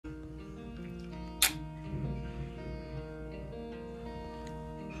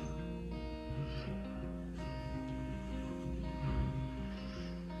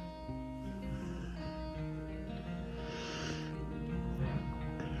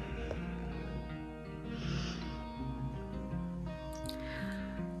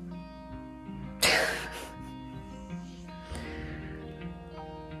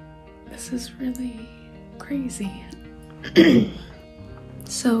this is really crazy.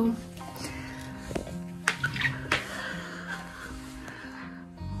 So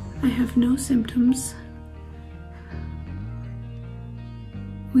I have no symptoms.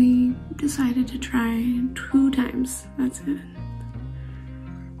 We decided to try 2 times, that's it.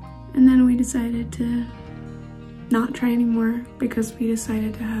 And then we decided to not try anymore because we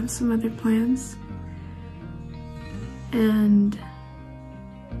decided to have some other plans. And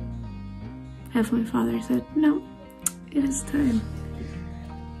Heavenly Father said, no, it is time.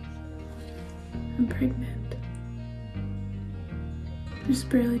 I'm pregnant. Just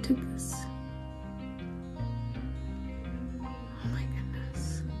barely took this. Oh my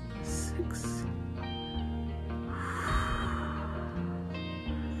goodness. 6.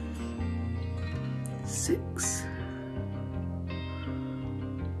 6.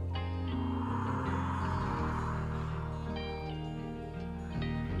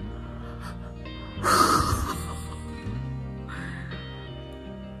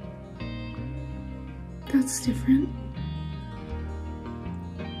 That's different.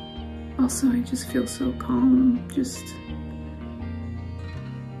 Also, I just feel so calm, just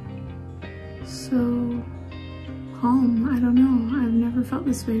so calm. I don't know, I've never felt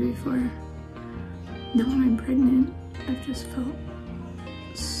this way before. Now when I'm pregnant, I've just felt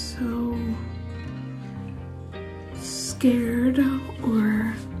so scared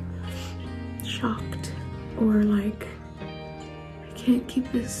or shocked or like I can't keep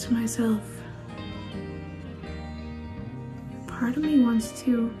this to myself. Part of me wants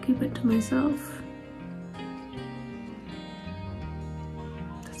to keep it to myself.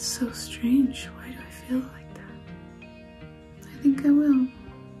 That's so strange. Why do I feel like that? I think I will.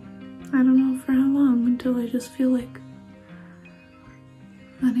 I don't know for how long, until I just feel like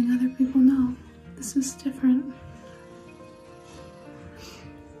letting other people know this is different.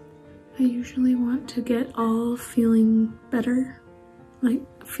 I usually want to get all feeling better. Like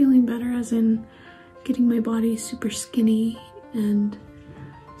feeling better as in getting my body super skinny and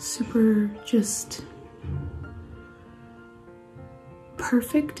super just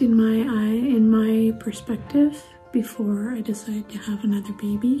perfect in my perspective before I decide to have another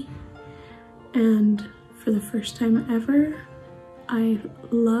baby. And for the first time ever, I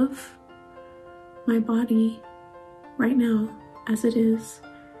love my body right now as it is,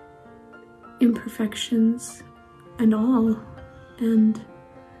 imperfections and all, and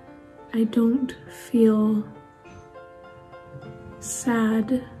I don't feel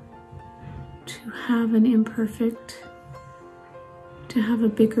sad to have an imperfect, to have a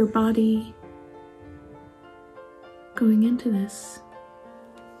bigger body going into this.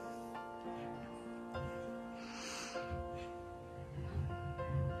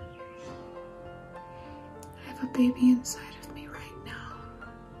 I have a baby inside of me right now.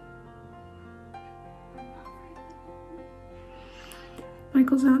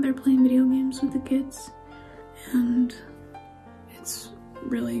 Michael's out there playing video games with the kids, and it's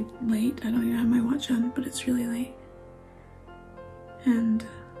really late. I don't even have my watch on, but it's really late. And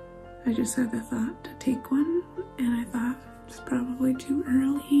I just had the thought to take one, and I thought it's probably too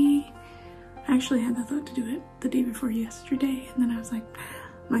early. I actually had the thought to do it the day before yesterday, and then I was like,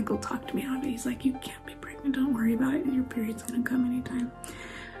 Michael talked me out of it. He's like, you can't be pregnant, don't worry about it. Your period's gonna come anytime.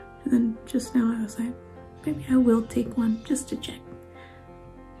 And then just now I was like, maybe I will take one just to check.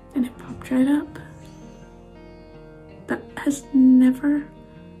 And it popped right up. That has never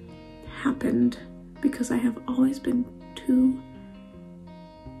happened because I have always been too,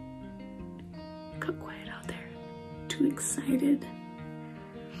 got quiet out there, too excited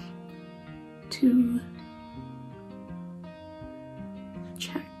to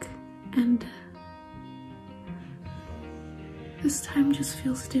check. And this time just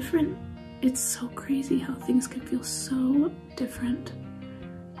feels different. It's so crazy how things can feel so different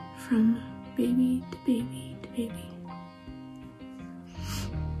from baby to baby to baby.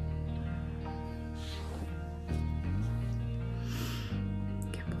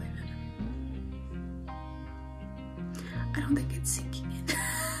 Can't believe it. I don't think it's sinking in.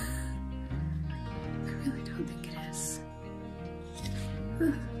 I really don't think it is.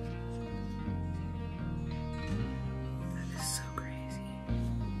 Ugh. That is so crazy.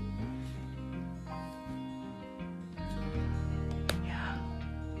 Yeah.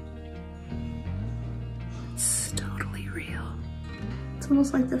 It's totally real. It's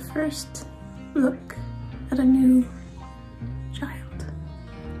almost like the first look at a new child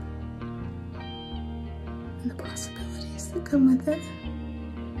and the possibilities that come with it.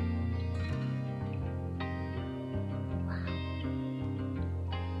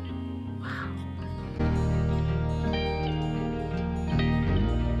 Wow.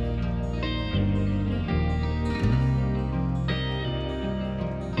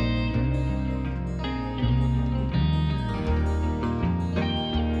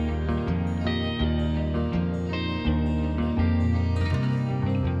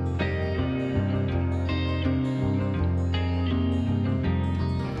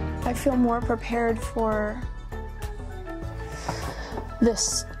 I feel more prepared for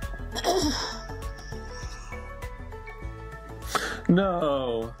this.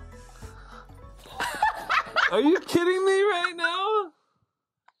 No. Are you kidding me right now?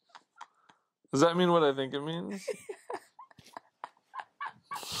 Does that mean what I think it means?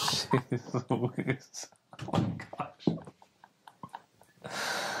 Jeez Louise. Oh my gosh.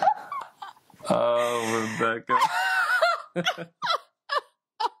 Oh, Rebecca.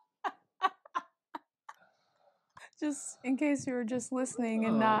 Just in case you were just listening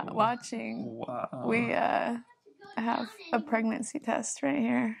and not watching, wow. We have a pregnancy test right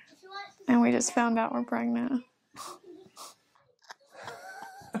here. And we just found out we're pregnant.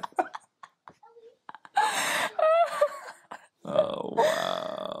 Oh,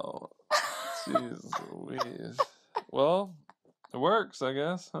 wow. Jeez Louise. Well, it works, I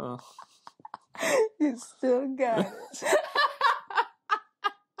guess, huh? You still got it.